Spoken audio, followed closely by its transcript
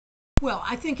Well,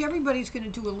 I think everybody's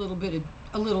going to do a little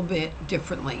bit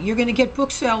differently. You're going to get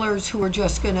booksellers who are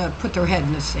just going to put their head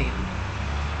in the sand.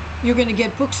 You're going to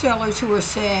get booksellers who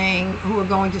are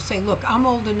going to say, look, I'm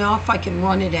old enough, I can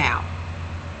run it out.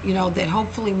 That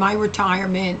hopefully my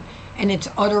retirement and its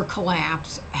utter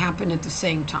collapse happen at the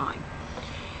same time.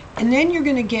 And then you're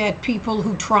going to get people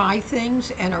who try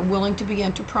things and are willing to be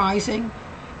enterprising.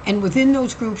 And within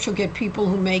those groups, you'll get people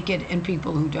who make it and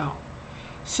people who don't.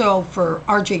 So for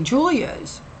RJ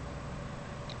Julia's,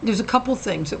 there's a couple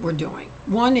things that we're doing.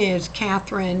 One is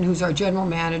Catherine, who's our general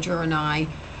manager, and I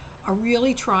are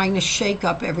really trying to shake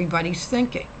up everybody's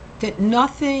thinking. That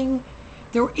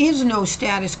there is no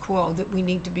status quo that we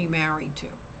need to be married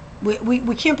to.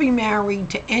 We can't be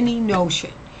married to any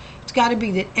notion. It's got to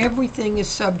be that everything is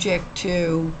subject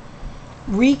to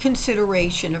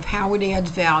reconsideration of how it adds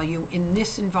value in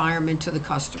this environment to the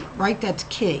customer, right? That's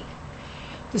key.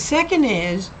 The second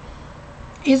is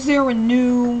there a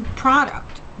new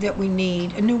product that we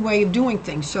need, a new way of doing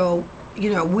things? So,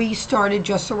 we started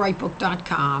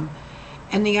justtherightbook.com,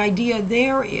 and the idea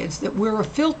there is that we're a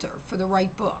filter for the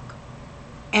right book,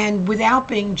 and without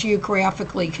being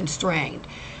geographically constrained.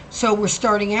 So we're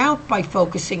starting out by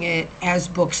focusing it as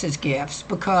books as gifts,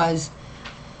 because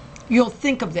you'll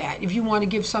think of that. If you want to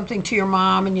give something to your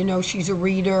mom and she's a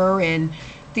reader, and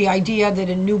the idea that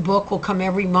a new book will come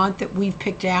every month that we've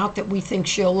picked out that we think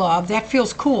she'll love, that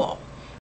feels cool.